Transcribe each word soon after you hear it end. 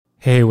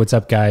Hey, what's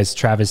up, guys?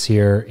 Travis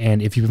here.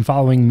 And if you've been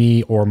following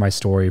me or my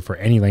story for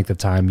any length of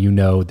time, you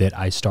know that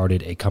I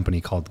started a company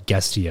called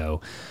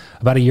Guestio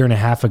about a year and a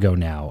half ago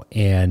now.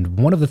 And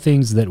one of the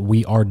things that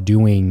we are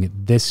doing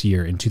this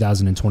year in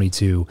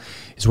 2022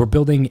 is we're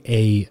building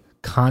a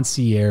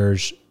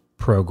concierge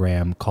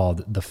program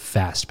called the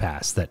Fast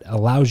Pass that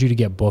allows you to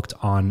get booked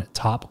on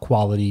top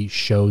quality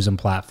shows and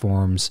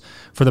platforms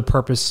for the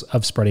purpose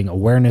of spreading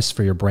awareness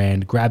for your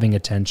brand, grabbing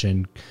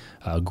attention,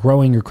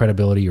 growing your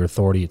credibility, your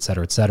authority, et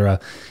cetera, et cetera.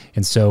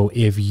 And so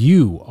if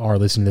you are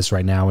listening to this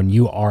right now and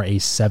you are a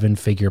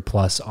 7-figure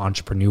plus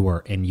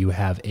entrepreneur and you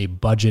have a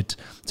budget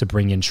to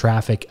bring in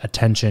traffic,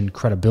 attention,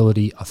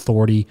 credibility,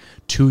 authority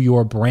to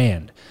your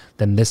brand,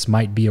 then this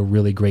might be a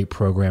really great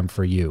program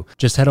for you.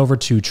 Just head over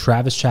to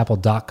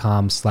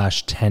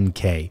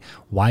travischappell.com/10K.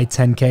 Why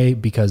 10K?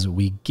 Because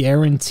we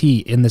guarantee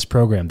in this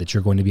program that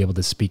you're going to be able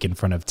to speak in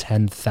front of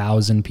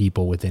 10,000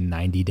 people within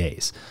 90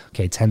 days.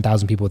 Okay,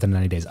 10,000 people within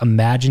 90 days.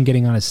 Imagine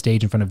getting on a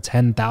stage in front of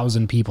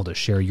 10,000 people to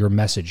share your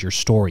message, your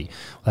story.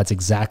 Well, that's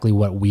exactly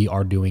what we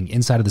are doing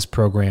inside of this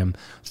program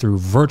through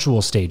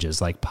virtual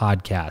stages like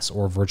podcasts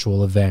or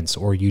virtual events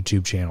or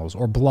YouTube channels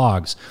or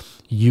blogs.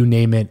 You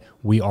name it,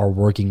 we are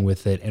working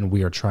with it, and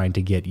we are trying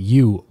to get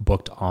you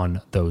booked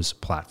on those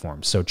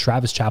platforms. So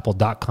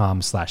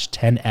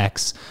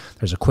travischappell.com/10X.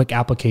 There's a quick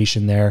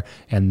application there,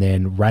 and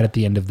then right at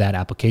the end of that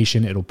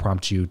application, it'll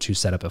prompt you to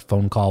set up a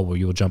phone call where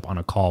you will jump on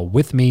a call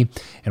with me,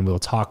 and we'll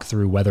talk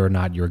through whether or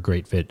not you're a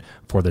great fit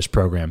for this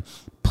program.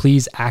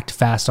 Please act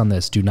fast on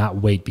this. Do not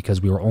wait,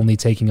 because we are only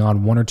taking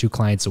on 1 or 2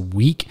 clients a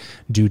week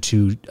due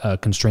to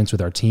constraints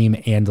with our team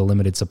and the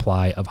limited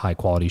supply of high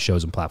quality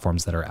shows and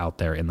platforms that are out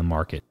there in the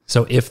market.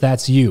 So if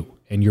that's you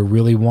and you're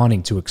really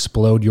wanting to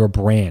explode your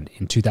brand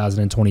in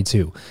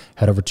 2022,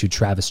 head over to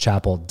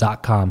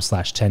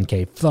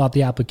travischappell.com/10K, fill out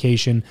the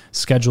application,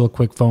 schedule a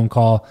quick phone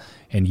call,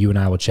 and you and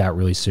I will chat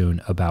really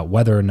soon about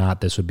whether or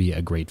not this would be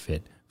a great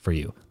fit for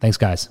you. Thanks,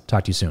 guys.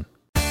 Talk to you soon.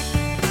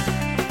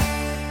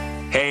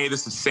 Hey,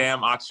 this is Sam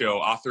Acho,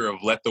 author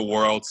of Let the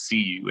World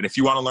See You. And if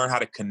you want to learn how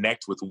to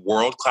connect with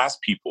world-class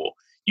people,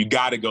 you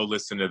got to go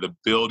listen to the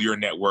Build Your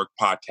Network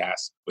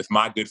podcast with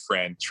my good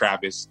friend,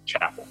 Travis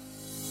Chappell.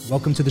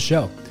 Welcome to the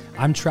show.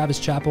 I'm Travis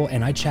Chappell,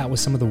 and I chat with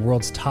some of the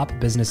world's top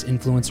business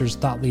influencers,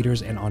 thought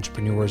leaders, and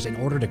entrepreneurs in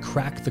order to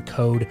crack the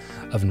code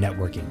of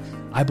networking.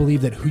 I believe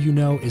that who you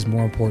know is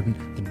more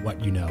important than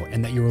what you know,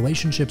 and that your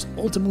relationships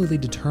ultimately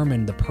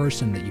determine the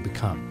person that you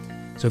become.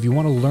 So if you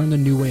want to learn the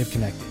new way of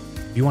connecting,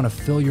 if you want to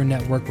fill your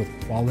network with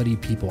quality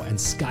people and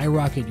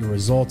skyrocket your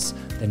results,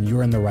 then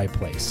you're in the right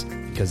place,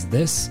 because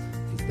this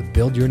is the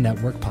Build Your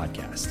Network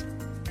podcast.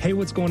 Hey,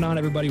 what's going on,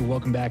 everybody?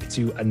 Welcome back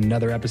to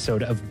another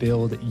episode of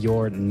Build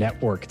Your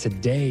Network.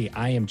 Today,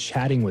 I am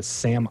chatting with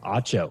Sam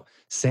Acho.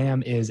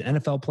 Sam is an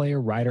NFL player,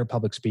 writer,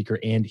 public speaker,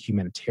 and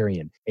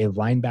humanitarian. A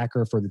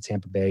linebacker for the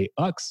Tampa Bay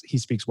Bucks, he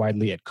speaks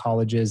widely at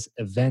colleges,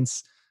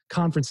 events,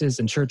 conferences,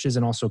 and churches,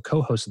 and also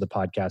co-host of the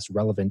podcast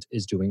Relevant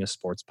is doing a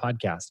sports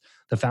podcast.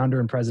 The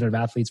founder and president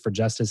of Athletes for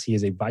Justice, he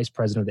is a vice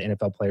president of the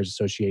NFL Players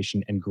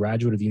Association and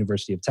graduate of the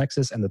University of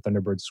Texas and the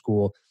Thunderbird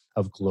School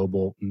of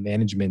Global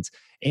Management.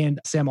 And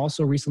Sam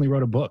also recently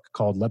wrote a book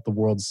called Let the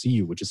World See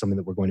You, which is something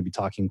that we're going to be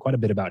talking quite a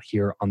bit about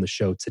here on the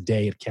show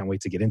today. I can't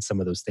wait to get into some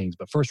of those things.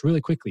 But first,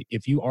 really quickly,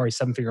 if you are a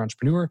 7-figure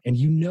entrepreneur and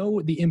you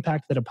know the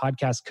impact that a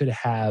podcast could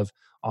have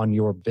on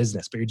your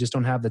business, but you just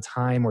don't have the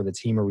time or the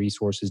team or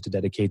resources to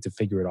dedicate to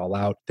figure it all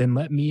out, then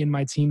let me and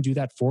my team do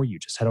that for you.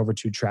 Just head over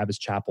to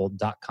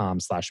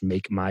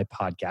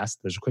travischappell.com/makemypodcast.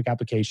 There's a quick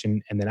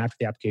application. And then after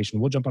the application,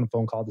 we'll jump on a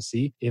phone call to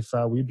see if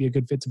we'd be a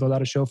good fit to build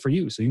out a show for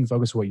you. So you can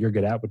focus on what you're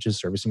good at, which is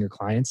servicing your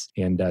clients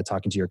and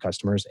talking to your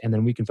customers. And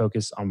then we can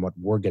focus on what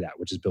we're good at,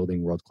 which is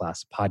building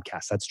world-class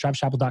podcasts. That's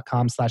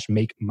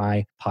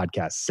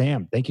travischappell.com/makemypodcast.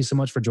 Sam, thank you so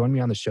much for joining me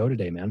on the show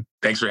today, man.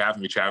 Thanks for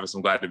having me, Travis.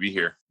 I'm glad to be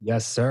here.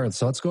 Yes, sir.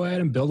 So let's go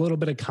ahead and build a little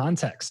bit of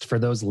context for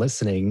those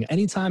listening.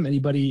 Anytime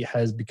anybody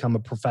has become a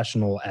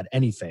professional at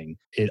anything,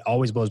 it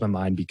always blows my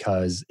mind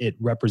because it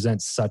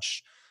represents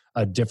such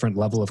a different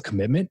level of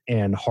commitment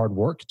and hard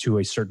work to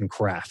a certain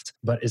craft.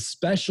 But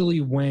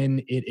especially when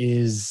it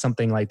is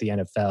something like the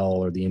NFL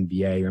or the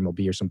NBA or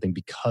MLB or something,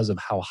 because of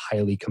how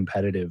highly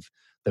competitive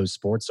those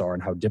sports are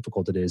and how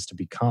difficult it is to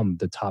become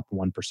the top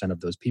 1% of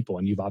those people.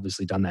 And you've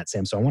obviously done that,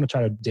 Sam. So I want to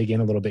try to dig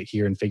in a little bit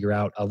here and figure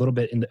out a little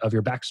bit of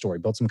your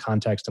backstory, build some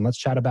context, and let's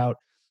chat about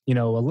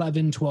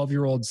 11,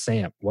 12-year-old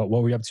Sam. What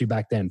were you up to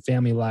back then?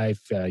 Family life,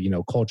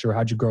 culture.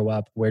 How'd you grow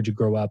up? Where'd you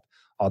grow up?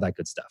 All that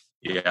good stuff.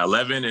 Yeah,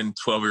 11 and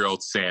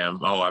 12-year-old Sam.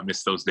 Oh, I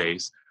miss those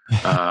days.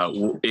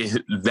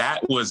 That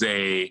was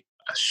a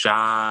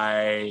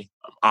shy,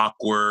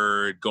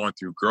 awkward, going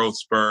through growth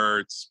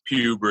spurts,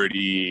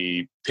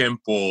 puberty,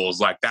 pimples.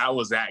 Like that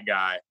was that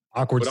guy.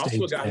 Awkward but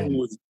stage. Also a guy who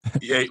was,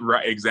 yeah,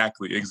 right,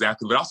 exactly.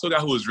 But also a guy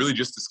who was really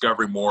just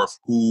discovering more of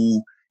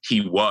who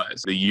he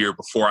was. The year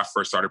before I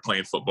first started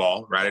playing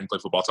football, right? I didn't play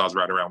football until I was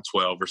right around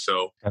 12 or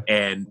so. Yep.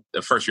 And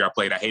the first year I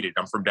played, I hated it.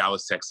 I'm from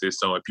Dallas, Texas.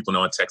 So people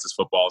know in Texas,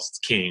 football is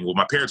king. Well,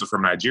 my parents were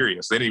from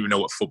Nigeria, so they didn't even know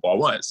what football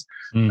was.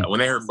 When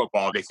they heard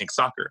football, they think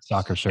soccer.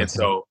 Soccer, sure. And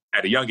so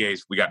at a young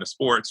age, we got into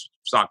sports,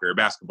 soccer,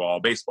 basketball,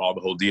 baseball,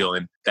 the whole deal.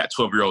 And that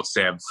 12-year-old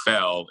Sam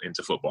fell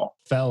into football.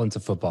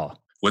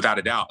 Without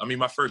a doubt. I mean,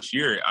 my first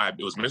year,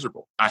 it was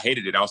miserable. I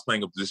hated it. I was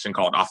playing a position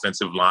called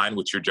offensive line,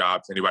 which your job,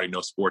 if anybody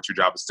knows sports, your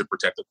job is to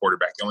protect the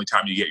quarterback. The only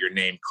time you get your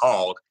name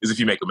called is if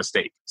you make a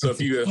mistake. So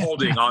if you're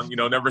holding on,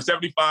 number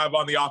 75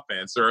 on the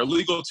offense or a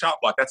legal chop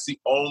block, that's the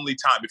only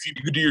time. If you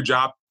could do your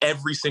job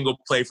every single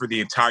play for the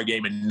entire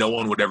game and no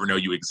one would ever know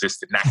you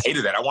existed. And I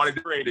hated that. I wanted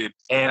to grade it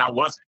and I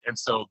wasn't. And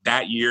so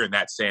that year and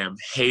that Sam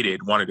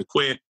wanted to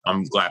quit.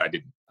 I'm glad I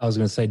didn't. I was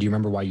going to say, do you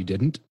remember why you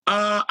didn't?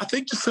 I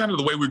think just kind of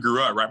the way we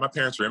grew up, right? My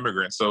parents were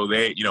immigrants. So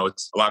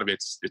it's a lot of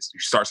it's you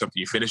start something,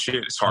 you finish it.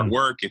 It's hard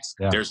work.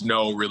 There's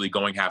no really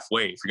going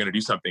halfway. If you're going to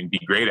do something, be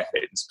great at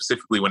it. And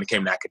specifically when it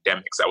came to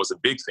academics, that was a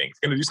big thing. If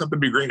you're going to do something,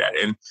 be great at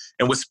it.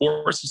 And with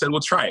sports, we said, well,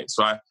 try it.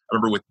 So I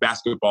remember with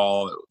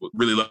basketball,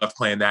 really loved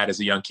playing that as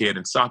a young kid,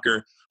 and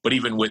soccer. But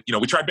even with,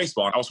 we tried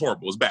baseball and I was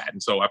horrible. It was bad.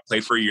 And so I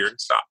played for a year and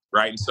stopped,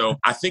 right? And so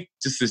I think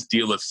just this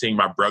deal of seeing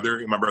my brother,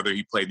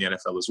 he played in the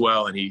NFL as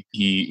well. And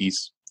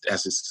he's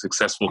has a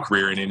successful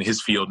career and in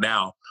his field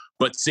now.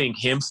 But seeing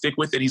him stick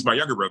with it, he's my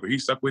younger brother. He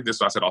stuck with it,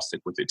 so I said, I'll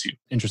stick with it too.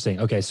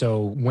 Interesting. Okay,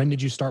 so when did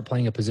you start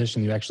playing a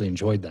position you actually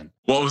enjoyed then?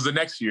 Well, it was the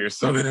next year.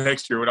 So the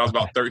next year when I was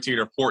about 13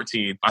 or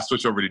 14, I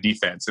switched over to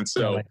defense. And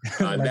so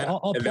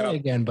I'll play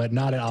again, but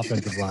not an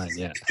offensive line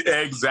yet.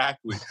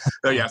 Exactly.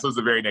 So it was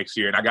the very next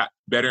year. And I got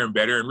better and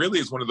better. And really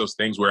it's one of those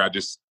things where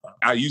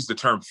I use the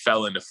term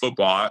fell into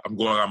football. I'm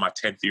going on my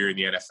 10th year in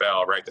the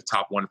NFL, right? The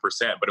top 1%.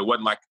 But it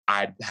wasn't like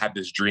I had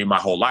this dream my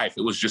whole life.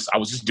 It was just, I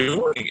was just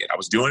doing it. I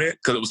was doing it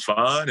because it was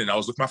fun. And I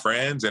was with my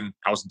friends and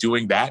I was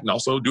doing that and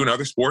also doing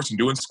other sports and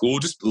doing school,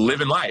 just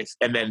living life.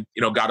 And then,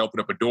 God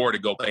opened up a door to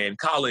go play in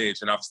college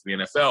and obviously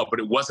the NFL, but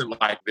it wasn't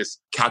like this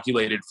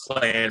calculated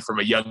plan from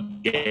a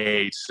young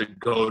age to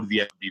go to the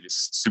NFL, be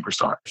this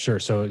superstar. Sure.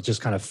 So it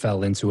just kind of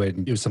fell into it.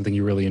 It was something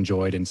you really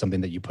enjoyed and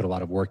something that you put a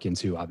lot of work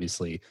into,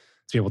 obviously,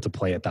 to be able to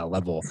play at that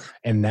level.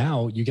 And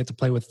now you get to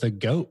play with the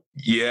GOAT.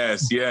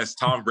 Yes,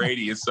 Tom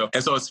Brady. And so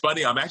it's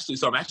funny. I'm actually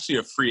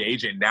a free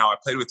agent now. I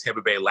played with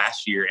Tampa Bay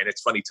last year, and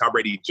it's funny. Tom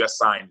Brady just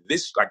signed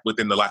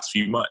within the last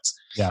few months.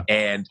 Yeah.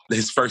 And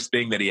his first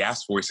thing that he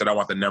asked for, he said, I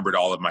want the number to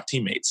all of my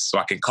teammates so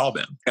I can call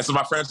them. And so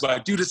my friends were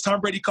like, dude, has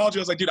Tom Brady called you?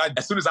 I was like, dude,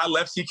 as soon as I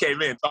left, he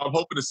came in. So I'm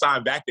hoping to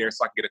sign back there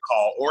so I can get a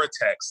call or a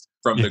text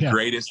from the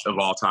greatest of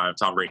all time,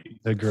 Tom Brady.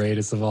 The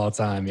greatest of all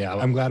time. Yeah.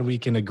 I'm glad we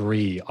can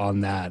agree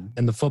on that.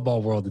 In the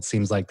football world, it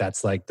seems like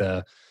that's like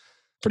the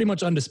pretty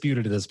much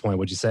undisputed at this point,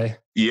 would you say?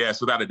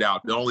 Yes, without a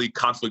doubt. The only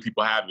conflict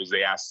people have is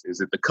they ask, is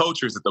it the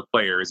coach or is it the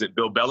player? Is it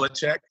Bill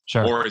Belichick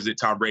or is it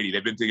Tom Brady?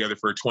 They've been together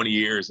for 20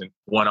 years and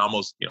won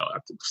almost,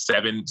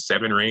 seven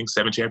rings,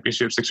 7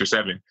 championships, 6 or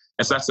 7.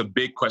 And so that's a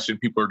big question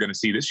people are going to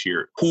see this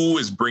year. Who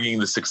is bringing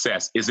the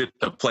success? Is it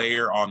the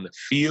player on the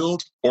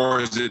field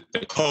or is it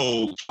the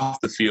coach off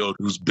the field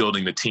who's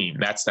building the team?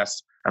 That's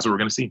what we're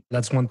going to see.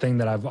 That's one thing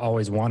that I've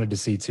always wanted to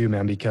see too,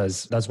 man,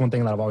 because that's one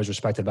thing that I've always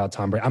respected about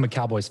Tom Brady. I'm a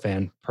Cowboys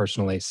fan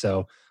personally.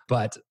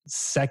 But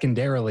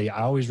secondarily,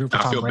 I always root for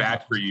Tom Brady. I feel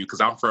bad for you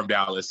because I'm from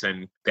Dallas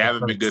and they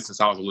haven't been good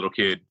since I was a little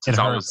kid. Since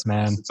I was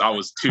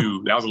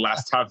 2. That was the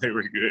last time they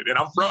were good. And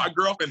I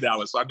grew up in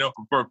Dallas. So I know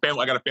for a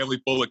family, I got a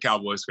family full of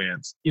Cowboys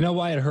fans. You know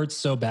why it hurts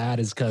so bad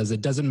is because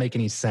it doesn't make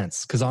any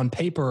sense. Because on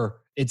paper,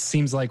 it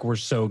seems like we're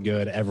so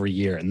good every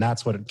year. And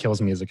that's what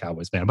kills me as a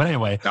Cowboys fan. But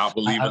anyway. Stop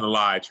believing the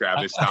lie,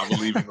 Travis. Stop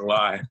believing the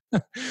lie.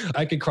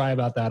 I could cry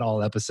about that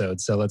all episode.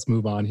 So let's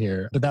move on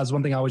here. But that's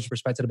one thing I always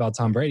respected about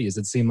Tom Brady is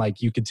it seemed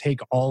like you could take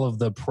all of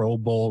the Pro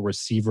Bowl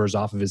receivers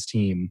off of his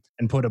team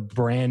and put a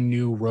brand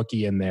new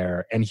rookie in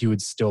there and he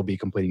would still be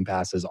completing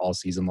passes all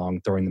season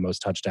long, throwing the most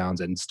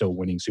touchdowns and still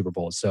winning Super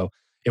Bowls. So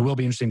it will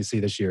be interesting to see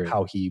this year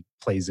how he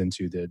plays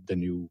into the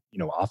new,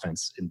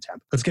 offense in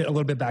Tampa. Let's get a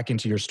little bit back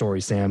into your story,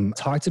 Sam.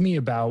 Talk to me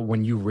about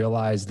when you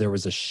realized there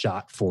was a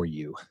shot for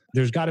you.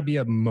 There's got to be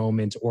a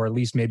moment or at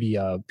least maybe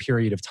a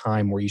period of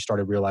time where you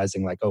started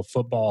realizing like, oh,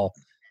 football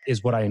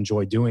is what I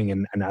enjoy doing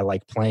and I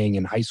like playing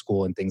in high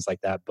school and things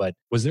like that. But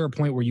was there a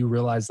point where you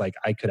realized like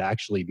I could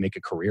actually make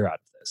a career out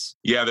of this?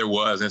 Yeah, there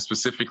was. And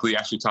specifically, I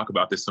actually talk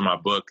about this in my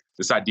book,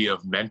 this idea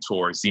of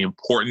mentors, the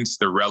importance,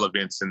 the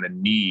relevance, and the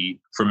need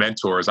for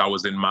mentors. I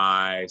was in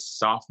my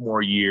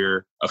sophomore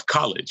year of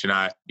college. And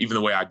even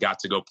the way I got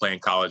to go play in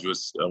college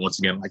was, once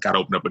again, like God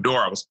opened up a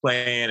door. I was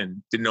playing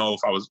and didn't know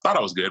if thought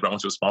I was good, but I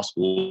went to a small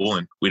school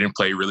and we didn't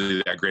play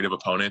really that great of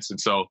opponents.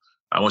 And so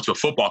I went to a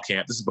football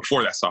camp. This is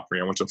before that sophomore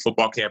year. I went to a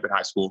football camp in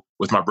high school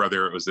with my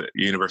brother. It was at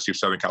the University of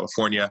Southern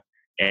California.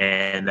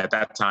 And at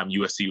that time,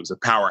 USC was a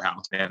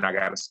powerhouse. And I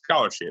got a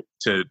scholarship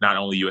to not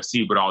only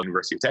USC, but all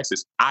University of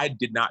Texas. I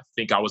did not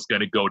think I was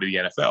going to go to the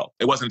NFL.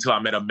 It wasn't until I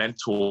met a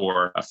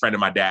mentor, a friend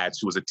of my dad's,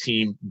 who was a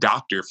team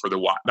doctor for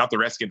not the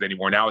Redskins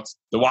anymore. Now it's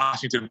the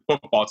Washington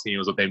football team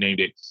is what they've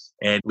named it.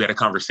 And we had a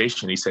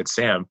conversation. He said,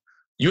 Sam,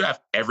 you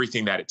have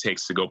everything that it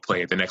takes to go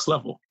play at the next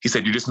level. He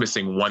said, you're just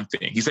missing one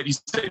thing. He said,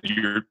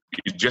 you're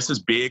just as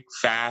big,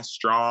 fast,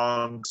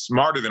 strong,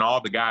 smarter than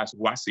all the guys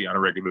who I see on a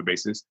regular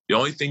basis. The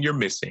only thing you're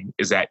missing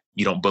is that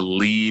you don't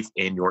believe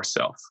in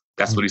yourself.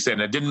 That's what he said.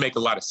 And it didn't make a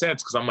lot of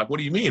sense because I'm like, what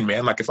do you mean,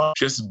 man? Like, if I'm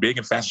just as big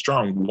and fast and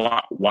strong,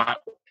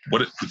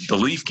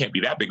 belief can't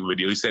be that big of a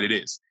deal. He said it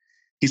is.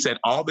 He said,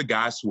 all the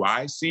guys who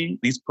I see,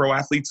 these pro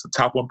athletes, the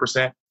top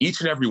 1%,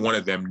 each and every one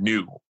of them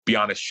knew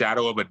beyond a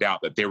shadow of a doubt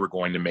that they were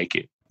going to make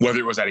it. Whether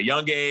it was at a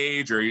young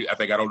age or as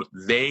they got older,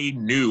 they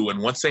knew.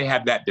 And once they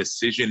had that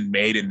decision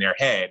made in their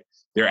head,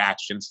 their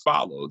actions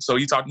followed. So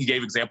he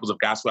gave examples of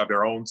guys who have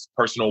their own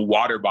personal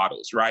water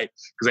bottles, right?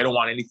 Because they don't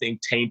want anything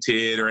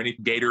tainted or any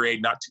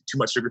Gatorade, not too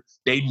much sugar.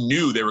 They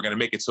knew they were going to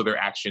make it, so their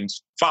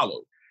actions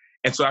followed.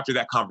 And so after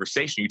that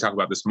conversation, you talk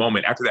about this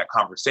moment, after that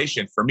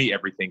conversation, for me,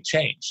 everything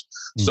changed.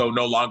 So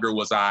no longer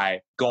was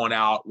I going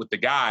out with the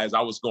guys.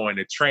 I was going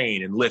to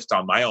train and lift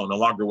on my own. No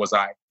longer was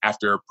I,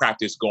 after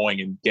practice,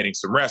 going and getting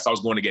some rest. I was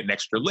going to get an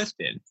extra lift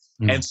in.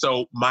 And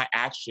so my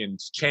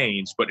actions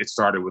changed, but it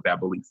started with that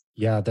belief.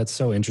 Yeah, that's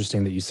so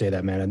interesting that you say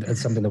that, man. And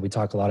it's something that we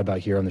talk a lot about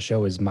here on the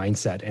show is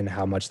mindset and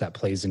how much that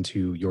plays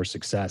into your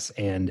success.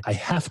 And I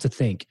have to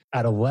think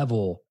at a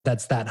level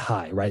that's that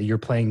high, right? You're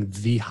playing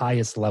the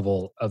highest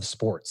level of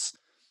sports.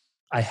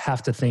 I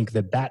have to think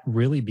that that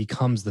really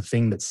becomes the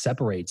thing that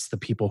separates the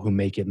people who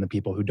make it and the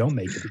people who don't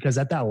make it. Because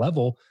at that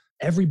level,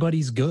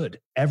 everybody's good,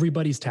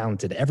 everybody's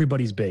talented,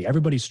 everybody's big,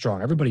 everybody's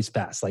strong, everybody's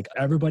fast. Like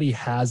everybody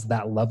has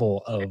that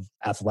level of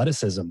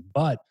athleticism.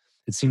 But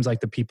it seems like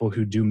the people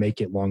who do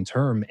make it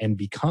long-term and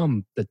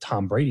become the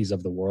Tom Brady's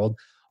of the world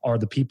are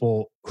the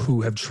people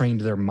who have trained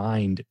their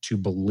mind to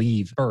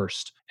believe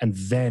first and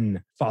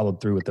then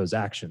followed through with those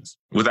actions.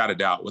 Without a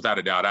doubt.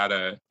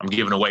 I'm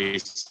giving away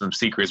some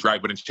secrets,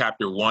 right? But in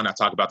chapter 1, I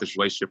talk about this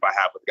relationship I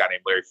have with a guy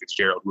named Larry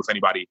Fitzgerald, who, if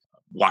anybody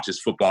watches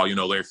football, you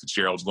know Larry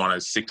Fitzgerald's going on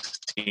his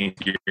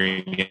 16th year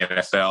in the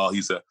NFL.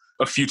 He's a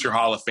future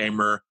Hall of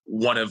Famer,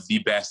 one of the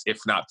best, if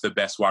not the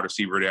best wide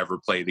receiver to ever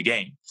play the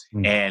game.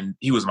 And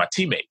he was my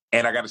teammate.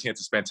 And I got a chance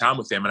to spend time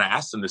with him. And I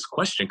asked him this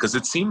question because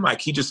it seemed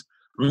like this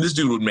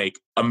dude would make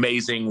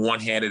amazing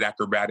one-handed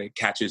acrobatic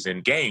catches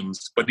in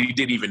games, but he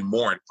did even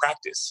more in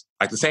practice.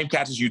 Like the same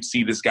catches you'd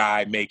see this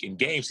guy make in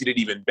games, he did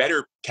even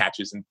better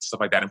catches and stuff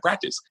like that in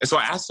practice. And so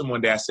I asked him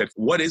one day, I said,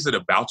 what is it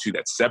about you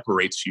that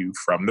separates you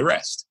from the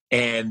rest?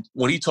 And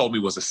what he told me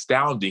was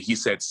astounding. He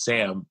said,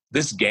 Sam,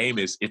 this game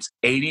it's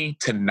 80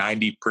 to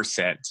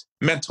 90%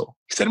 mental.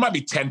 He said it might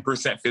be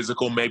 10%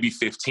 physical, maybe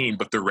 15,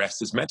 but the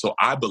rest is mental.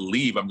 I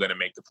believe I'm going to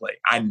make the play.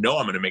 I know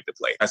I'm going to make the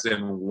play. I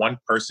said, one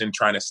person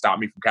trying to stop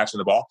me from catching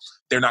the ball,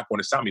 they're not going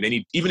to stop me. They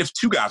need, even if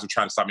 2 guys are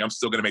trying to stop me, I'm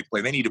still going to make the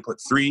play. They need to put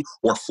 3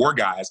 or 4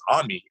 guys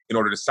on me in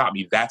order to stop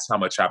me. That's how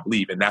much I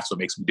believe. And that's what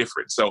makes me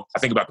different. So I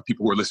think about the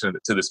people who are listening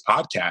to this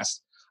podcast.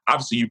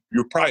 Obviously,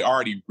 you're probably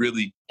already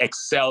really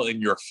excel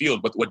in your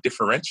field, but what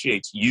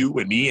differentiates you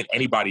and me and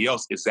anybody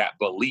else is that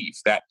belief,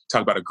 that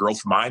talk about a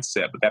growth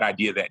mindset, but that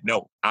idea that,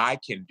 no, I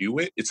can do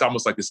it. It's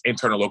almost like this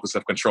internal locus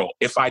of control.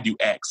 If I do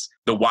X,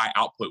 the Y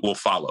output will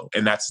follow.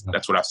 And that's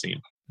what I've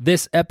seen.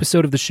 This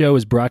episode of the show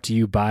is brought to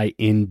you by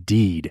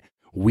Indeed.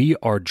 We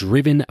are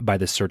driven by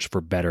the search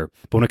for better.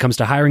 But when it comes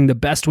to hiring, the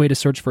best way to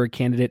search for a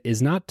candidate is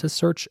not to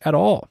search at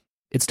all.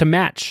 It's to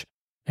match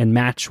and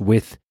match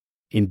with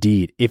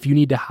Indeed. If you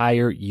need to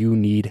hire, you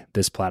need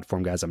this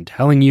platform, guys. I'm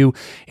telling you,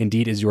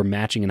 Indeed is your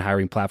matching and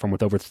hiring platform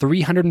with over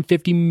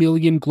 350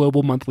 million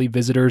global monthly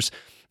visitors,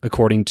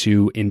 according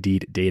to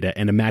Indeed data,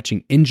 and a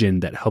matching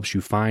engine that helps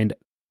you find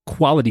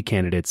quality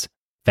candidates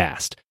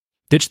fast.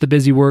 Ditch the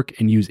busy work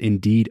and use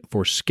Indeed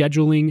for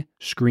scheduling,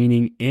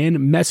 screening, and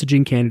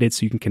messaging candidates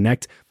so you can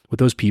connect with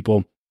those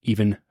people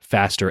even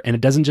faster. And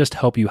it doesn't just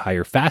help you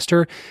hire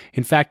faster.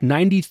 In fact,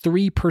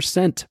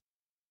 93%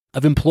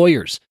 of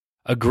employers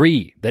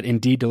agree that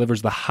Indeed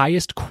delivers the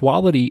highest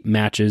quality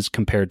matches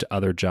compared to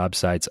other job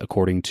sites,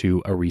 according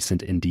to a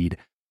recent Indeed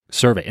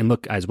survey. And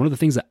look, guys, one of the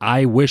things that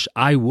I wish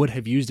I would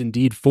have used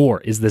Indeed for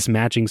is this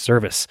matching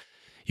service.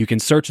 You can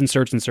search and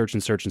search and search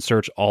and search and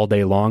search all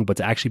day long, but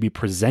to actually be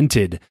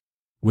presented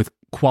with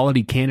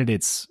quality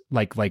candidates,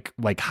 like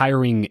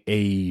hiring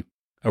a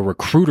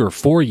recruiter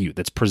for you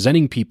that's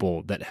presenting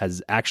people that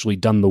has actually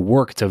done the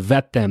work to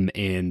vet them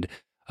and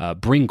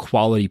bring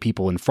quality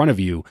people in front of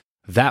you.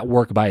 That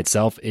work by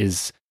itself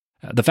is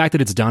the fact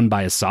that it's done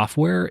by a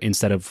software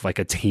instead of like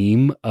a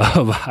team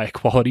of high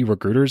quality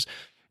recruiters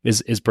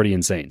is pretty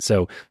insane.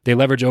 So they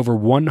leverage over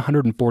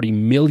 140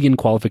 million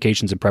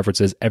qualifications and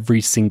preferences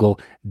every single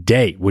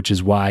day, which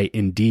is why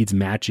Indeed's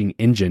matching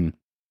engine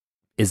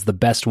is the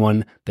best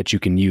one that you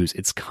can use.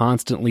 It's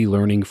constantly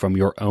learning from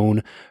your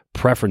own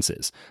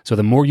preferences. So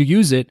the more you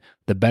use it,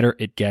 the better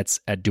it gets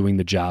at doing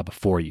the job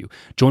for you.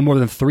 Join more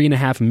than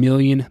 3.5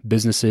 million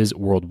businesses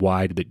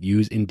worldwide that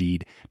use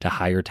Indeed to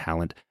hire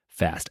talent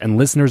fast. And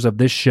listeners of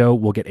this show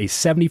will get a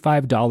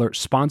 $75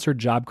 sponsored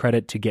job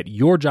credit to get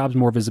your jobs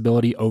more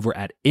visibility over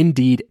at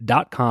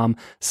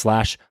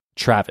Indeed.com/BlueWire.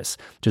 Travis.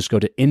 Just go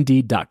to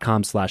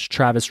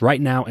Indeed.com/Travis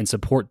right now and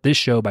support this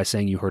show by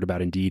saying you heard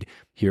about Indeed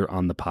here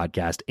on the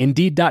podcast.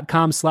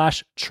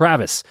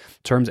 Indeed.com/Travis.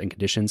 Terms and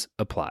conditions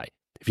apply.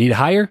 If you need to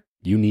hire,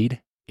 you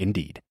need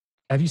Indeed.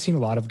 Have you seen a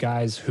lot of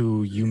guys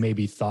who you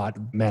maybe thought,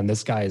 man,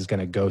 this guy is going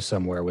to go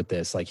somewhere with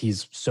this? Like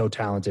he's so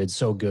talented,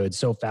 so good,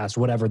 so fast,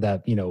 whatever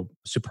that,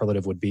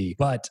 superlative would be.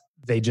 But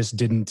they just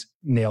didn't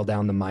nail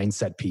down the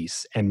mindset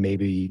piece. And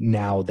maybe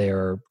now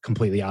they're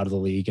completely out of the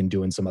league and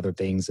doing some other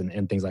things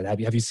and things like that.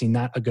 Have you seen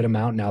that a good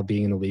amount now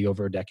being in the league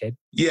over a decade?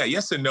 Yeah,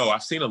 yes and no.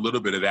 I've seen a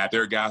little bit of that.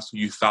 There are guys who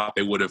you thought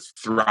they would have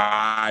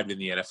thrived in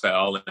the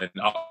NFL and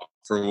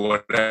for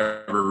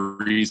whatever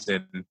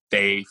reason,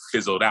 they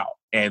fizzled out.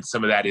 And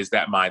some of that is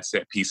that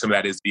mindset piece. Some of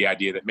that is the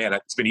idea that, man,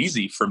 it's been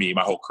easy for me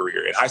my whole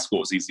career. In high school,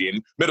 it was easy.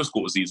 In middle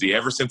school, it was easy.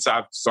 Ever since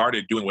I've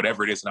started doing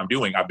whatever it is that I'm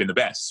doing, I've been the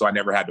best. So I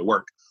never had to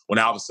work. Well,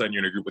 now all of a sudden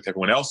you're in a group with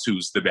everyone else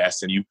who's the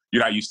best and you're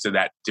not used to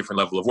that different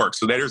level of work.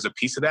 So there's a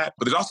piece of that.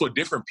 But there's also a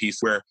different piece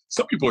where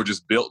some people are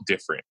just built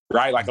different,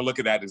 right? Like I look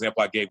at that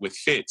example I gave with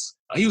Fitz.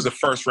 He was a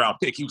first round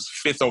pick. He was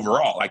fifth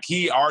overall. Like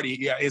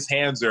his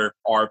hands are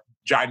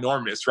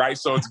ginormous, right?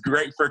 So it's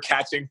great for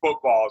catching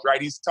footballs, right?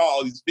 He's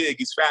tall, he's big,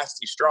 he's fast,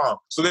 he's strong.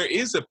 So there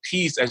is a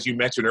piece, as you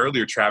mentioned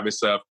earlier,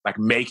 Travis, of like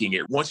making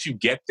it. Once you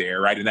get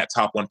there, right, in that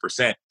top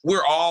 1%,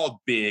 we're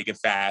all big and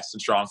fast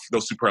and strong,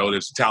 those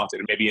superlatives and talented,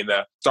 and maybe in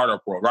the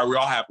startup world, right?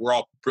 We're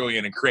all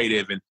brilliant and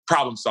creative and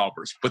problem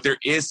solvers. But there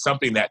is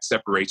something that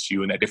separates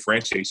you and that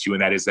differentiates you,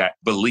 and that is that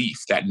belief,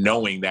 that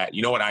knowing that,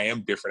 you know what, I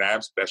am different, I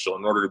am special.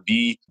 In order to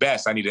be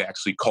best, I need to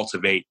actually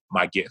cultivate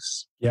my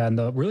gifts. Yeah. And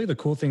the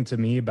cool thing to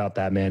me about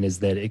that, man, is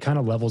that it kind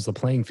of levels the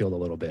playing field a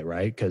little bit,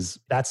 right? Because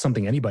that's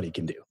something anybody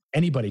can do.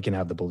 Anybody can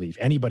have the belief.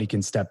 Anybody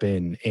can step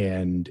in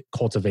and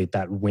cultivate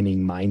that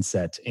winning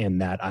mindset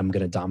and that I'm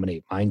going to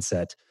dominate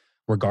mindset,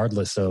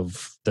 regardless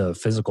of the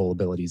physical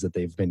abilities that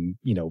they've been,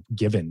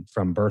 given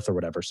from birth or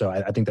whatever. So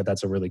I think that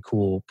that's a really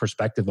cool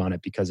perspective on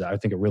it, because I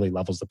think it really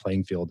levels the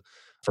playing field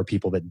for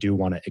people that do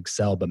want to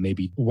excel, but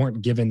maybe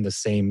weren't given the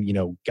same,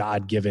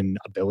 God-given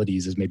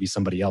abilities as maybe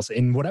somebody else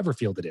in whatever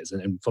field it is,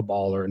 in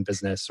football or in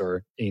business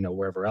or,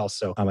 wherever else.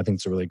 So I think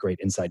it's a really great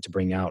insight to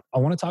bring out. I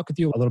want to talk with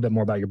you a little bit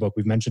more about your book.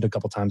 We've mentioned a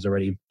couple times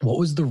already. What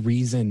was the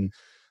reason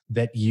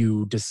that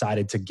you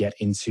decided to get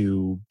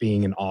into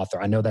being an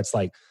author? I know that's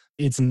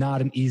it's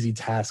not an easy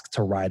task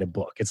to write a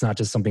book. It's not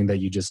just something that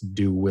you just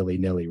do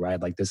willy-nilly,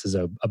 right? Like this is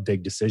a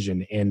big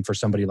decision. And for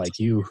somebody like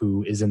you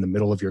who is in the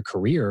middle of your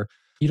career,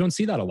 you don't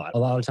see that a lot. A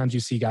lot of times you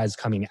see guys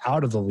coming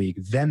out of the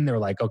league, then they're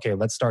like, okay,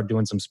 let's start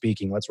doing some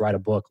speaking. Let's write a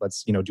book.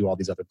 Let's, do all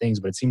these other things.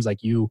 But it seems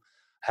like you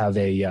have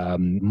a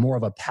more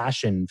of a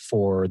passion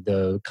for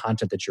the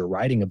content that you're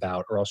writing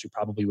about, or else you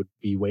probably would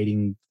be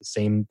waiting the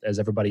same as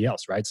everybody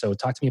else, right? So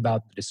talk to me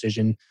about the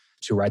decision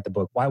to write the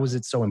book. Why was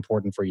it so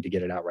important for you to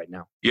get it out right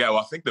now? Yeah, well,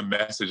 I think the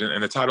message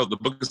and the title of the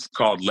book is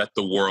called Let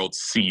the World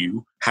See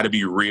You, How to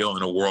Be Real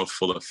in a World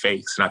Full of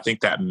Fakes. And I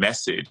think that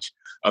message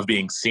of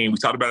being seen, we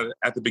talked about it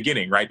at the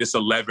beginning, right? This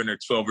 11 or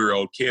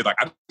 12-year-old kid, I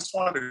just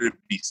wanted to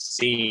be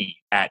seen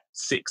at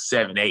 6,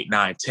 7, 8,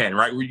 9, 10,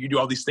 right? Where you do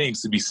all these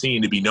things to be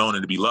seen, to be known,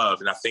 and to be loved.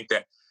 And I think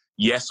that,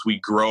 yes, we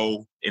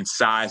grow in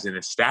size and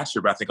in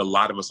stature, but I think a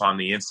lot of us on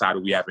the inside,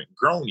 we haven't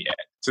grown yet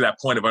to that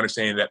point of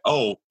understanding that,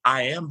 oh,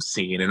 I am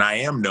seen and I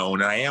am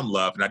known and I am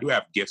loved and I do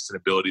have gifts and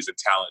abilities and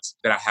talents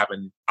that I have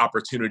an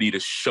opportunity to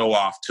show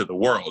off to the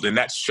world. And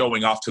that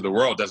showing off to the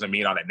world doesn't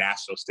mean on a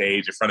national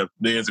stage in front of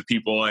millions of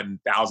people and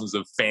thousands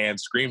of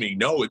fans screaming.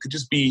 No, it could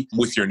just be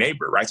with your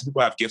neighbor, right? Some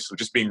people have gifts of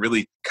just being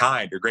really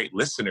kind or great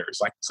listeners.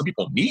 Like some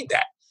people need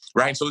that.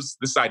 Right. So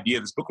this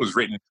idea, this book was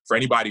written for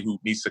anybody who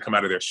needs to come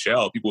out of their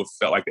shell. People have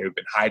felt like they've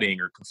been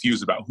hiding or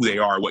confused about who they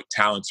are, what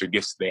talents or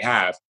gifts they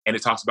have. And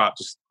it talks about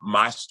just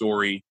my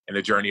story and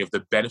the journey of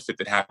the benefit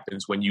that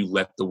happens when you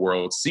let the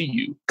world see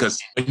you.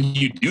 Because when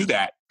you do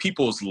that,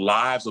 people's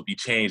lives will be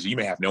changed. You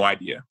may have no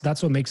idea.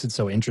 That's what makes it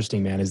so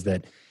interesting, man, is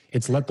that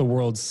it's let the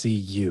world see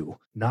you,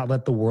 not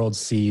let the world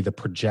see the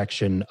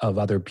projection of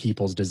other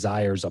people's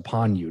desires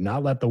upon you,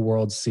 not let the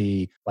world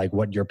see like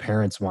what your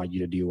parents want you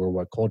to do or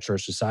what culture or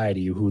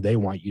society, who they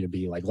want you to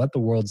be. Like, let the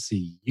world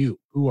see you.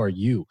 Who are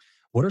you?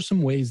 What are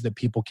some ways that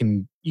people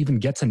can even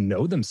get to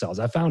know themselves?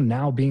 I found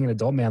now being an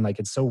adult, man, like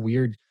it's so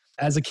weird.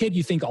 As a kid,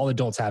 you think all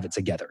adults have it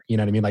together. You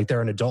know what I mean? Like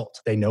they're an adult.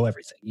 They know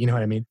everything. You know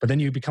what I mean? But then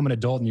you become an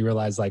adult and you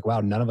realize like,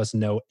 wow, none of us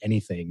know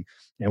anything.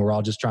 And we're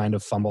all just trying to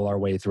fumble our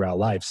way throughout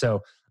life. So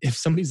if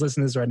somebody's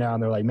listening to this right now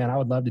and they're like, man, I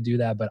would love to do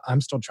that, but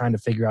I'm still trying to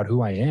figure out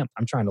who I am.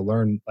 I'm trying to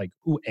learn like,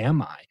 who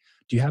am I?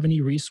 Do you have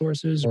any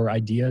resources or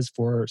ideas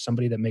for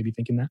somebody that may be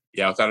thinking that?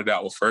 Yeah, without a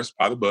doubt. Well, first,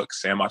 buy the book,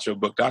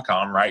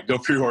 SamAchoBook.com, right? Go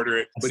pre-order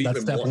it.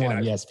 That's step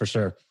one, yes, for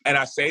sure. And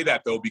I say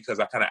that, though,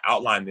 because I kind of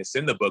outlined this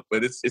in the book,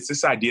 but it's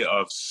this idea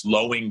of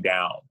slowing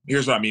down.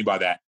 Here's what I mean by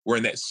that. We're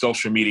in that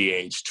social media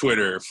age,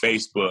 Twitter,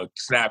 Facebook,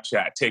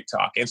 Snapchat,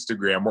 TikTok,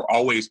 Instagram. We're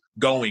always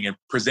going and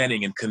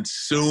presenting and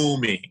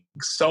consuming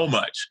so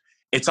much.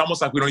 It's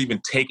almost like we don't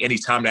even take any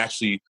time to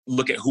actually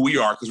look at who we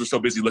are because we're so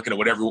busy looking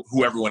at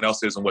who everyone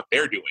else is and what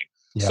they're doing.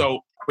 Yeah. So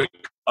quick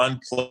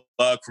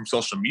unplug from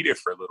social media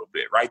for a little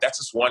bit, right? That's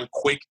just one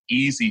quick,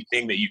 easy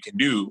thing that you can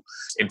do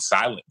in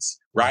silence,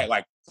 right?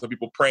 Like some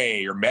people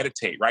pray or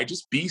meditate, right?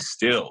 Just be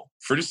still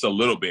for just a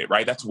little bit,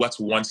 right? That's what's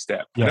one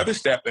step. Yeah. Another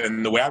step,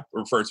 and the way I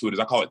refer to it is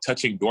I call it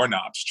touching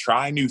doorknobs.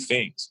 Try new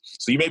things.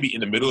 So you may be in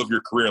the middle of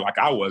your career like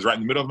I was, right in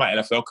the middle of my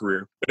NFL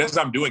career. But as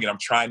I'm doing it, I'm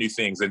trying new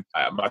things. And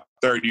my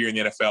third year in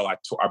the NFL,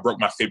 I broke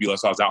my fibula,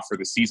 so I was out for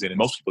the season. And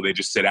most people, they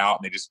just sit out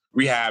and they just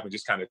rehab and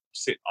just kind of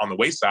sit on the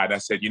wayside. And I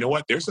said, you know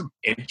what? There's some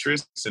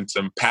interests and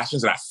some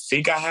passions that I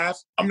think I have.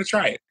 I'm going to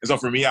try it. And so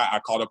for me, I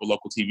called up a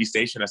local TV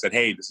station. I said,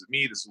 hey, this is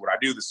me. This is what I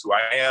do. This is who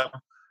I am.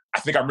 I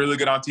think I'm really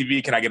good on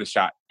TV. Can I get a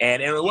shot?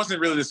 And it wasn't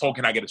really this whole,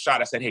 can I get a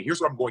shot? I said, hey, here's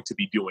what I'm going to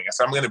be doing.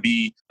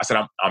 I said,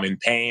 I'm in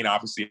pain.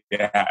 Obviously,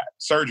 I had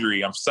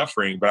surgery. I'm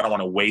suffering, but I don't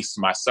want to waste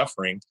my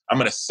suffering. I'm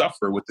going to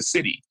suffer with the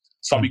city.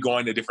 So I'll be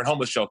going to different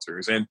homeless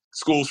shelters and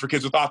schools for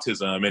kids with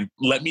autism, and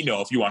let me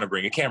know if you want to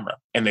bring a camera.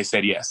 And they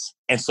said yes.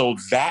 And so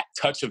that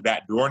touch of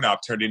that doorknob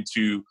turned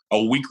into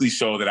a weekly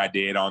show that I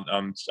did on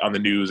the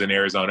news in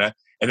Arizona.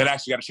 And then I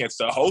actually got a chance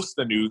to host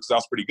the news because I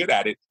was pretty good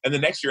at it. And the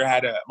next year I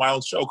had my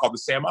own show called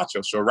the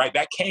Acho Show, right?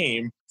 That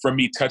came from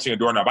me touching a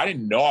doorknob. I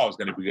didn't know I was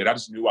going to be good. I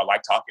just knew I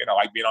liked talking. I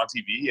liked being on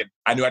TV. And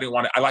I knew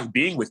I liked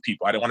being with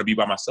people. I didn't want to be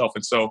by myself.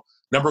 And so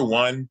number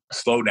one,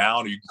 slow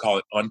down, or you can call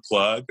it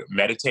unplug,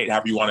 meditate,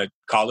 however you want to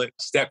call it.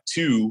 Step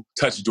two,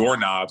 touch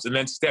doorknobs. And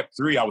then step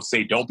three, I would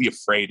say, don't be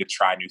afraid to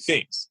try new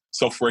things.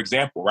 So for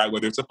example, right,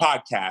 whether it's a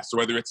podcast or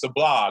whether it's a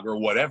blog or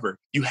whatever,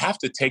 you have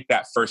to take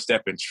that first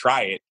step and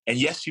try it. And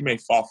yes, you may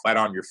fall flat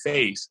on your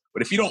face,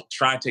 but if you don't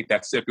try and take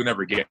that step, you'll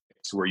never get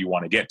to where you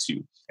want to get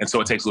to. And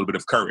so it takes a little bit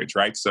of courage,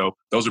 right? So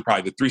those are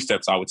probably the 3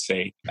 steps I would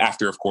say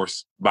after, of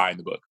course, buying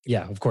the book.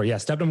 Yeah, of course. Yeah.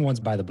 Step number 1 is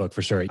buy the book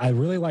for sure. I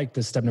really like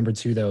the step number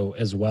 2 though,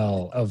 as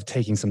well, of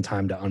taking some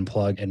time to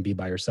unplug and be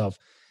by yourself.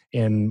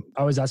 And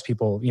I always ask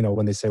people,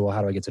 when they say, well,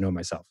 how do I get to know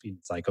myself?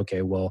 It's like,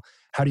 okay, well,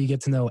 how do you get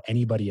to know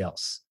anybody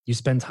else? You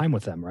spend time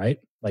with them, right?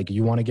 Like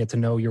you want to get to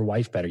know your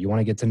wife better. You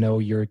want to get to know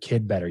your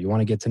kid better. You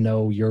want to get to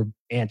know your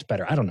aunt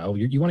better. I don't know.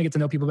 You want to get to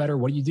know people better.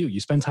 What do? You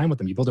spend time with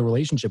them. You build a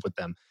relationship with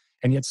them.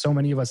 And yet so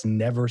many of us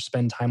never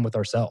spend time with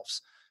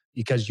ourselves,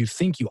 because you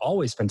think you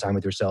always spend time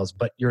with yourselves,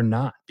 but you're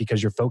not,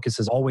 because your focus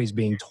is always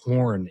being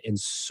torn in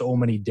so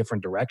many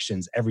different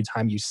directions. Every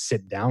time you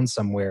sit down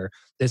somewhere,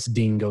 this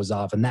ding goes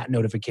off and that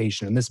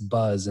notification and this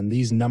buzz and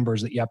these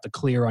numbers that you have to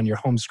clear on your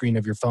home screen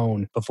of your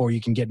phone before you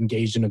can get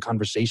engaged in a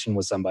conversation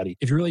with somebody.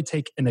 If you really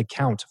take an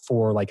account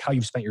for like how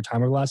you've spent your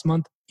time over the last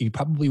month, you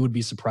probably would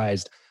be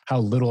surprised how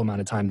little amount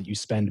of time that you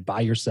spend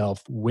by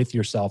yourself, with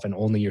yourself, and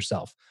only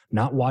yourself.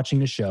 Not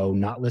watching a show,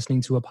 not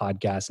listening to a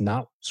podcast,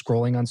 not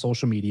scrolling on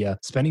social media,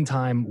 spending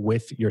time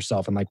with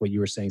yourself. And like what you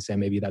were saying, Sam,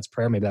 maybe that's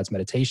prayer, maybe that's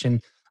meditation,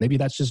 maybe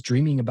that's just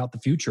dreaming about the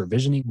future,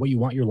 visioning what you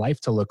want your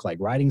life to look like,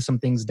 writing some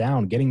things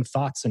down, getting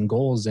thoughts and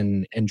goals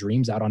and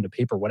dreams out onto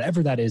paper.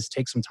 Whatever that is,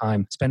 take some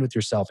time, spend with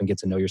yourself and get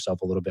to know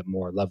yourself a little bit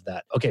more. Love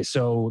that. Okay,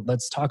 so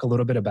let's talk a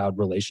little bit about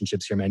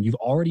relationships here, man. You've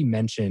already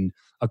mentioned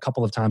a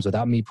couple of times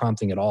without me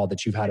prompting at all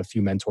that you've had a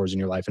few mentors in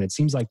your life. And it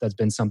seems like that's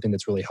been something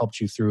that's really helped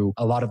you through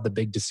a lot of the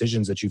big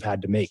decisions that you've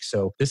had to make.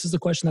 So this is the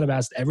question that I've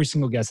asked every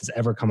single guest that's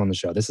ever come on the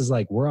show. This is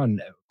like, we're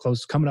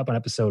coming up on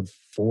episode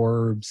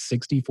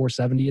 460,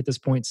 470 at this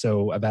point.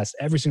 So I've asked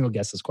every single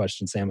guest this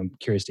question. Sam, I'm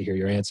curious to hear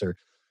your answer.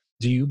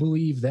 Do you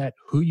believe that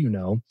who you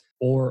know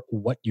or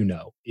what you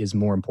know is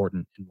more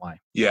important, and why?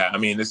 Yeah, I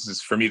mean, this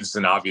is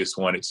an obvious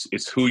one.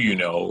 It's who you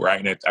know,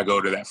 right? And I go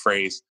to that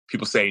phrase.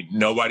 People say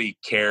nobody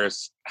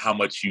cares how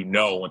much you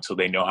know until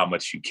they know how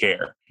much you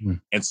care.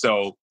 And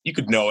so you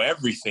could know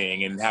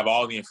everything and have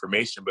all the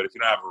information, but if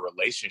you don't have a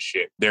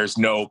relationship, there's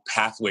no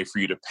pathway for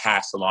you to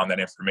pass along that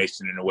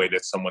information in a way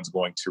that someone's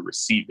going to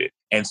receive it.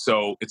 And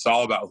so it's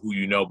all about who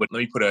you know. But let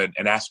me put an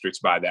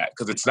asterisk by that,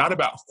 because it's not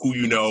about who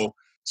you know.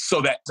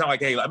 So that it's not like,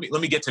 hey, let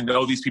me get to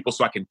know these people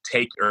so I can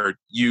take or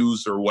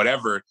use or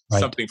whatever,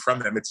 something from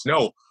them. It's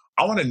no,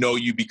 I want to know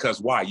you because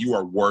why? You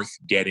are worth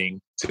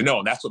getting to know.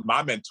 And that's what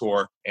my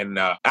mentor and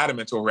I had a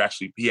mentor who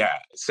actually,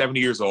 70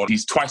 years old.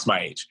 He's twice my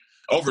age,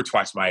 over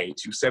twice my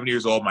age. He was 70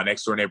 years old, my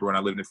next door neighbor when I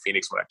lived in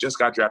Phoenix, when I just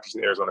got drafted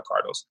to the Arizona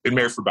Cardinals. Been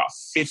married for about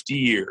 50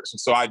 years. And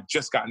so I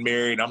just gotten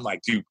married. And I'm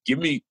like, dude, give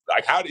me,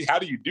 like, how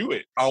do you do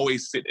it? I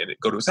always sit in it,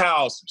 go to his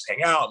house, just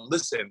hang out and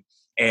listen.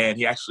 And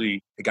he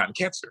actually had gotten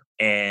cancer,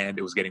 and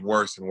it was getting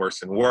worse and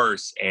worse and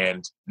worse,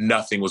 and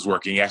nothing was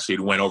working. He actually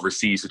went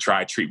overseas to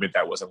try a treatment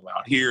that wasn't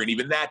allowed here, and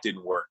even that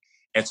didn't work.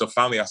 And so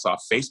finally I saw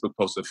a Facebook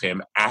post of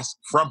him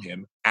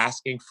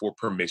asking for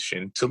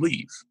permission to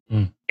leave.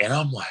 And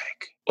I'm like,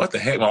 what the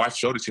heck? My wife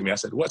showed it to me. I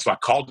said, what? So I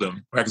called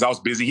him, because I was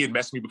busy. He had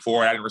messaged me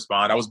before and I didn't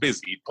respond. I was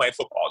busy playing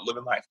football,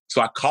 living life.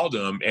 So I called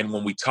him, and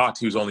when we talked,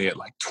 he was only at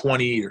like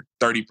 20 or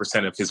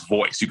 30% of his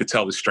voice. You could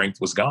tell the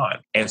strength was gone.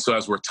 And so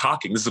as we're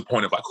talking, this is a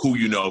point of like who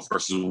you know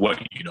versus what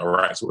you know,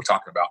 right? That's what we're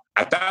talking about.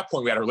 At that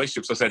point, we had a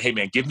relationship. So I said, hey,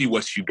 man, give me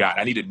what you got.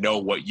 I need to know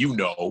what you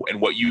know and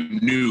what you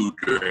knew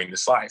during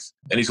this life.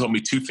 And he told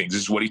me two things.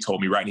 This is what he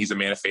told me, right? And he's a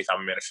man of faith.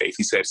 I'm a man of faith.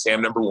 He said,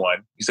 Sam, number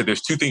one, he said,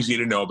 there's two things you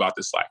need to know about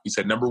this life. He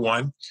said, number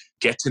one,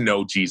 get to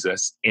know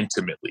Jesus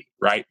intimately,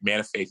 right? Man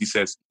of faith. He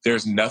says,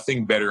 there's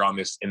nothing better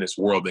in this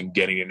world than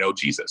getting to know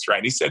Jesus, right?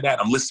 And he said that.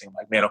 I'm listening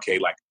like, man, okay,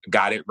 like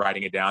got it,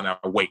 writing it down. I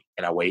wait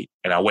and I wait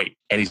and I wait.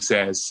 And he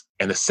says,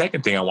 and the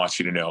second thing I want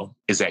you to know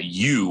is that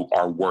you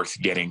are worth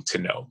getting to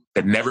know.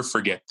 That never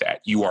forget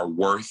that you are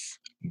worth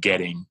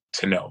getting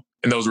to know.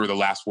 And those were the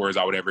last words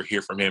I would ever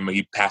hear from him.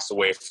 He passed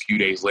away a few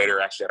days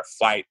later. I actually had a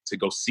flight to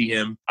go see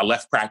him. I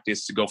left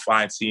practice to go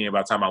fly and see him.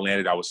 By the time I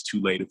landed, I was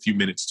too late, a few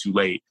minutes too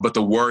late. But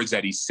the words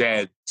that he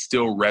said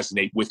still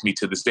resonate with me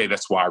to this day.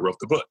 That's why I wrote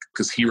the book,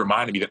 because he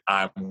reminded me that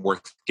I'm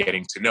worth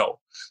getting to know.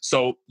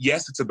 So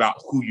yes, it's about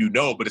who you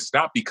know, but it's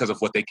not because of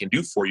what they can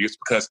do for you. It's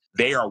because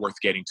they are worth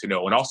getting to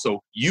know. And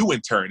also you in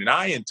turn, and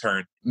I in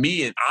turn,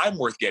 me and I'm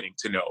worth getting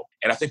to know.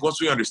 And I think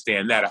once we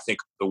understand that, I think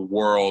the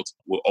world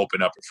will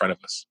open up in front of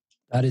us.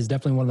 That is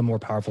definitely one of the more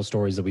powerful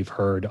stories that we've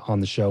heard on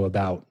the show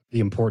about the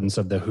importance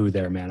of the who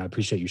there, man. I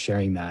appreciate you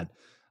sharing that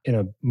in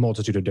a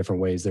multitude of different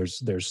ways.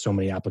 There's so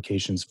many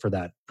applications for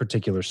that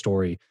particular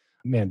story.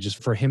 Man,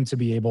 just for him to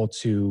be able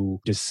to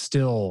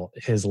distill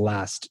his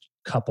last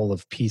couple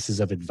of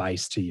pieces of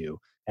advice to you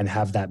and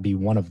have that be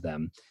one of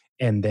them.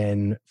 And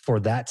then for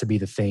that to be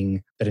the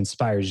thing that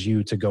inspires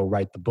you to go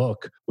write the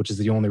book, which is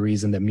the only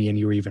reason that me and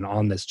you are even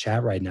on this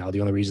chat right now,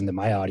 the only reason that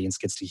my audience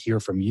gets to hear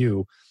from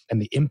you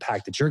and the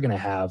impact that you're going to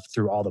have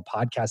through all the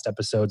podcast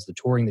episodes, the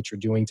touring that you're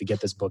doing to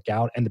get this book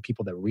out, and the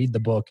people that read the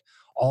book,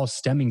 all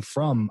stemming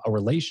from a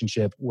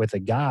relationship with a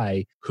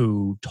guy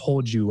who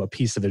told you a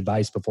piece of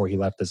advice before he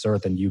left this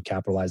earth and you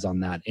capitalize on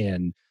that.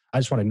 And I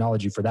just want to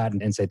acknowledge you for that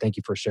and say thank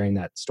you for sharing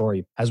that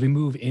story. As we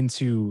move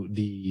into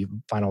the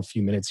final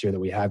few minutes here that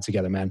we have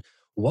together, man,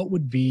 what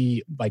would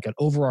be like an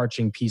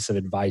overarching piece of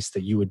advice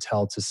that you would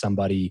tell to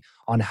somebody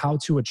on how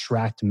to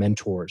attract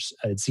mentors?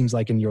 It seems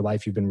like in your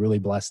life, you've been really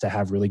blessed to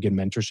have really good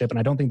mentorship. And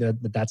I don't think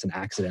that that's an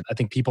accident. I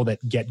think people that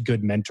get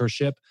good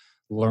mentorship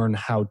learn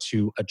how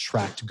to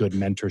attract good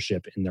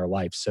mentorship in their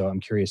life. So I'm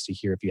curious to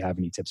hear if you have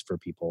any tips for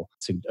people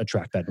to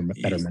attract better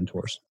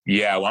mentors.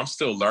 Yeah, well, I'm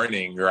still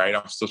learning, right?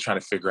 I'm still trying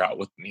to figure out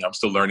I'm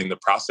still learning the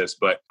process,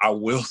 but I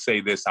will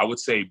say this. I would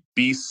say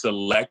be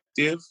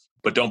selective,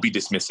 but don't be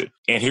dismissive.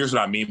 And here's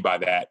what I mean by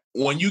that.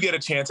 When you get a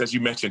chance, as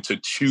you mentioned, to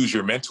choose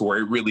your mentor,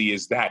 it really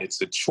is that.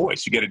 It's a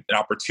choice. You get an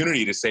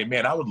opportunity to say,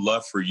 man, I would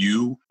love for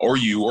you or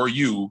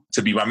you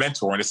to be my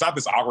mentor. And it's not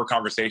this awkward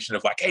conversation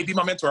of like, hey, be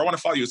my mentor. I want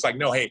to follow you. It's like,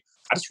 no, hey,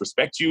 I just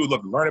respect you.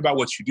 Love to learn about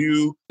what you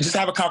do. Just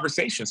have a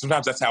conversation.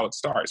 Sometimes that's how it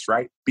starts,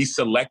 right? Be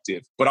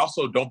selective, but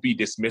also don't be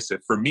dismissive.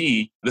 For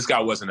me, this guy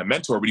wasn't a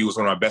mentor, but he was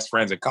one of my best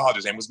friends in college.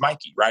 His name was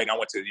Mikey, right? And I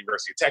went to the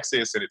University of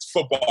Texas and it's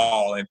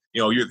football and,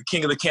 you're the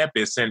king of the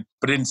campus,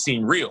 but it didn't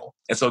seem real.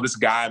 And so this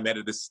guy I met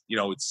at this,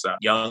 it's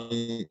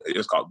it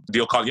was called a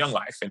deal called Young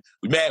Life. And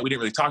we met, we didn't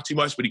really talk too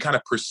much, but he kind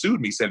of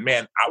pursued me, said,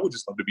 man, I would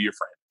just love to be your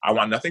friend. I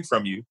want nothing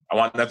from you.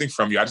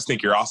 I just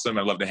think you're awesome.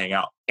 I'd love to hang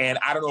out. And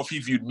I don't know if he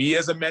viewed me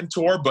as a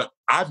mentor, but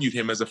I viewed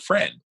him as a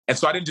friend. And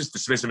so I didn't just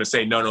dismiss him and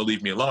say, no,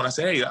 leave me alone. I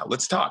said, hey,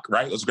 let's talk,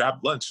 right? Let's grab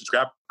lunch, let's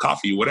grab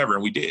coffee, whatever.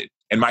 And we did.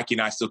 And Mikey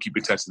and I still keep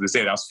in touch to this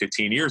day. That was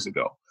 15 years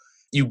ago.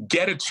 You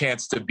get a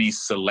chance to be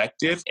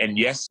selective. And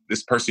yes,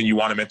 this person you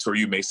want to mentor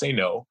you may say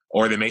no,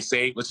 or they may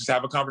say, let's just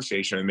have a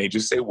conversation, and may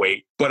just say,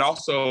 wait. But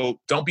also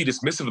don't be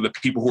dismissive of the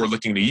people who are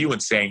looking to you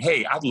and saying,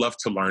 hey, I'd love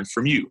to learn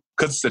from you.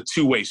 Because it's a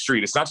two-way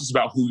street. It's not just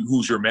about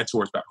who's your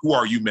mentor, it's about who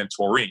are you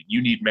mentoring.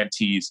 You need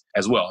mentees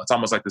as well. It's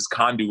almost like this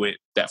conduit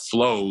that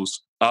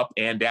flows up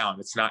and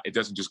down. It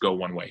doesn't just go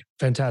one way.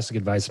 Fantastic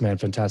advice, man.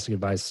 Fantastic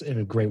advice. And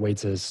a great way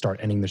to start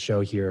ending the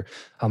show here.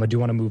 I do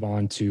want to move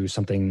on to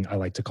something I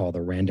like to call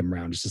the random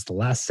round. It's just the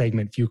last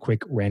segment, few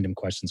quick random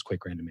questions,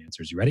 quick random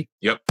answers. You ready?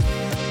 Yep.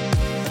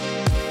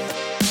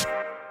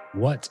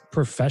 What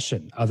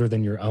profession other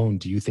than your own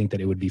do you think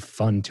that it would be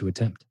fun to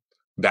attempt?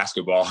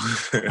 Basketball.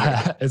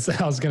 I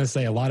was going to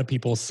say, a lot of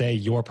people say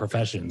your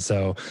profession.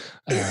 So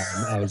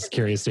I was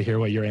curious to hear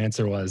what your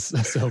answer was.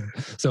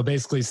 So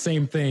basically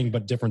same thing,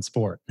 but different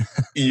sport.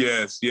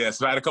 Yes.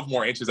 If I had a couple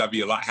more inches, I'd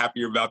be a lot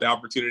happier about the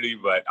opportunity,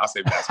 but I'll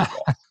say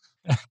basketball.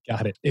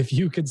 Got it. If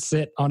you could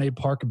sit on a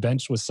park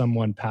bench with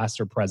someone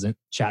past or present,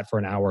 chat for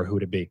an hour, who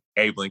would it be?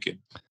 Abe Lincoln.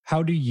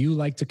 How do you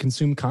like to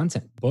consume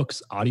content?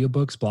 Books,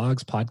 audiobooks,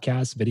 blogs,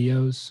 podcasts,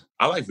 videos?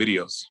 I like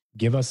videos.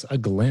 Give us a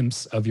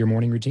glimpse of your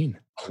morning routine.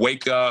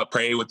 Wake up,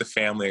 pray with the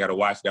family. I got a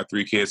wife, I got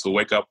 3 kids. So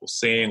wake up, we'll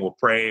sing, we'll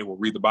pray, we'll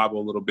read the Bible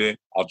a little bit.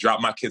 I'll drop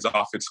my kids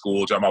off at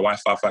school, drop my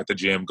wife off at the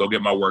gym, go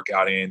get my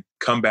workout in,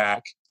 come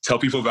back, tell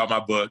people about my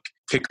book,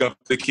 pick up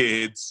the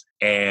kids,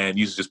 and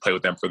usually just play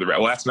with them for the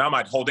rest. Well, that's not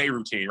my whole day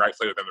routine, right?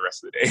 Play with them the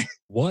rest of the day.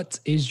 What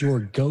is your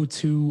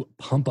go-to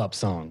pump-up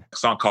song? A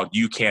song called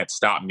You Can't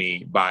Stop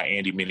Me by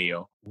Andy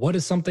Mineo. What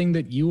is something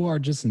that you are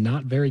just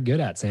not very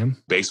good at,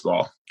 Sam?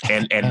 Baseball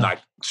and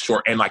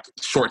short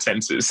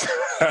sentences.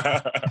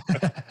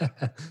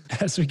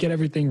 As we get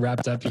everything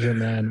wrapped up here,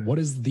 man, what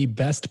is the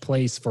best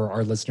place for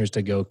our listeners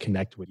to go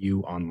connect with you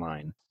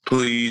online?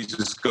 Please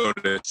just go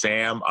to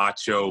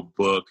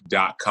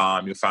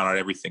samachobook.com. You'll find out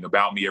everything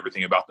about me,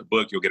 everything about the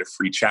book. You'll get a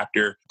free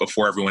chapter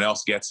before everyone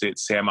else gets it.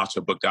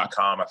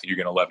 samachobook.com. I think you're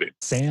going to love it.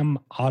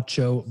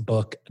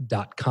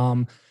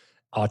 samachobook.com.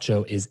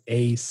 Acho is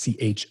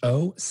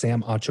ACHO,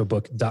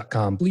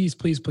 samachobook.com. Please,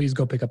 please, please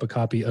go pick up a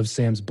copy of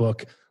Sam's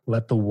book.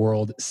 Let the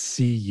world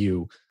see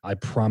you. I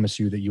promise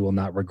you that you will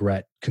not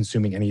regret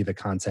consuming any of the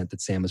content that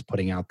Sam is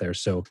putting out there.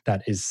 So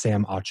that is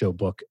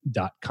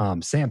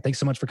samachobook.com. Sam, thanks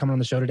so much for coming on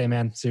the show today,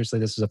 man. Seriously,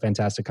 this was a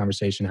fantastic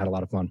conversation. Had a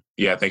lot of fun.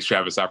 Yeah, thanks,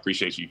 Travis. I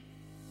appreciate you.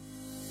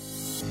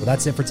 Well,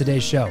 that's it for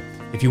today's show.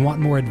 If you want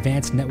more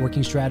advanced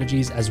networking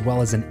strategies as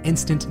well as an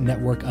instant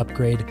network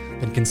upgrade,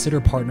 then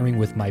consider partnering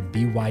with my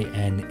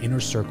BYN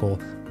Inner Circle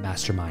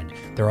Mastermind.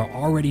 There are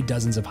already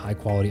dozens of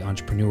high-quality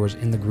entrepreneurs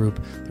in the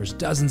group. There's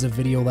dozens of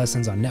video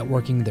lessons on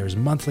networking. There's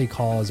monthly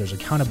calls. There's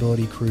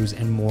accountability crews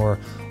and more,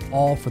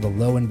 all for the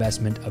low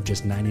investment of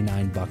just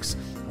 $99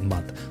 a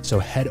month. So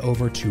head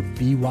over to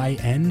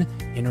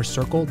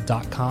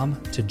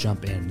byninnercircle.com to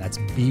jump in. That's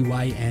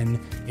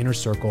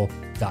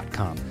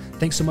byninnercircle.com.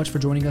 Thanks so much for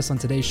joining us on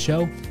today's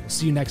show. We'll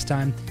see you next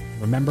time.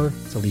 Remember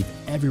to leave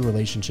every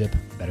relationship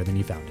better than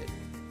you found it.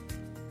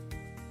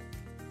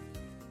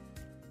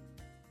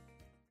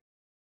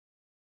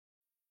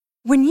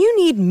 When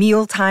you need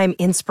mealtime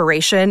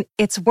inspiration,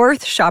 it's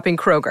worth shopping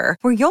Kroger,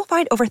 where you'll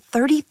find over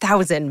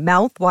 30,000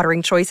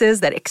 mouth-watering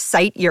choices that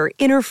excite your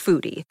inner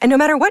foodie. And no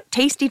matter what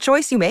tasty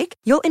choice you make,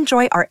 you'll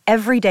enjoy our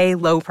everyday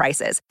low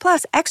prices,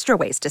 plus extra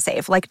ways to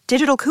save, like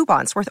digital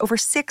coupons worth over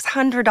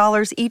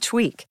 $600 each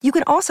week. You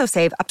can also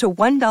save up to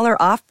 $1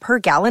 off per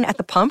gallon at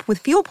the pump with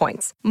fuel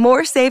points.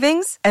 More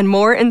savings and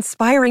more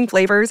inspiring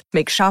flavors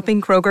make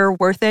shopping Kroger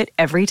worth it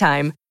every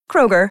time.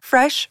 Kroger,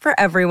 fresh for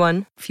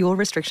everyone. Fuel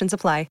restrictions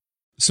apply.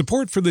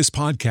 Support for this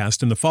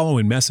podcast and the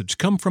following message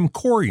come from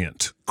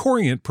Corient.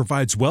 Corient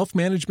provides wealth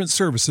management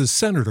services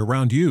centered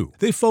around you.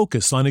 They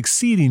focus on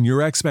exceeding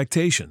your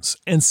expectations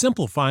and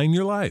simplifying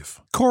your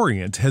life.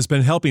 Corient has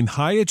been helping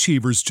high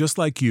achievers just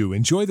like you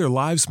enjoy their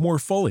lives more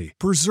fully,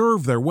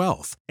 preserve their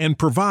wealth, and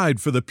provide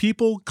for the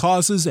people,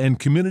 causes, and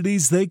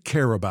communities they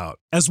care about.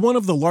 As one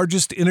of the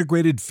largest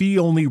integrated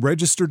fee-only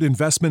registered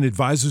investment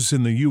advisors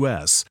in the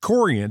U.S.,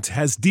 Corient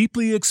has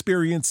deeply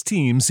experienced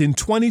teams in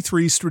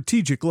 23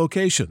 strategic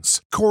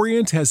locations.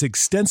 Corient has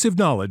extensive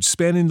knowledge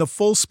spanning the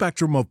full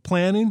spectrum of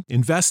planning,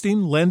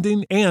 investing,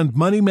 lending, and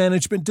money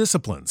management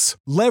disciplines.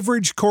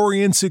 Leverage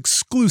Corient's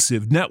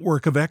exclusive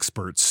network of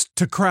experts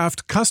to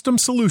craft custom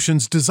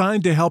solutions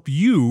designed to help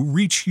you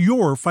reach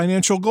your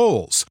financial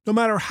goals, no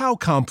matter how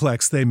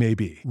complex they may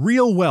be.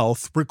 Real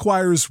wealth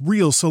requires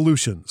real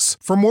solutions.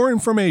 For more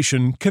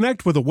information,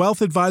 connect with a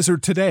wealth advisor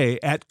today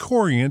at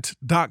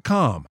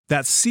Corient.com.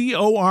 That's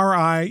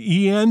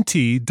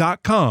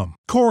Corient.com.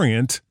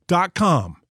 Corient.com.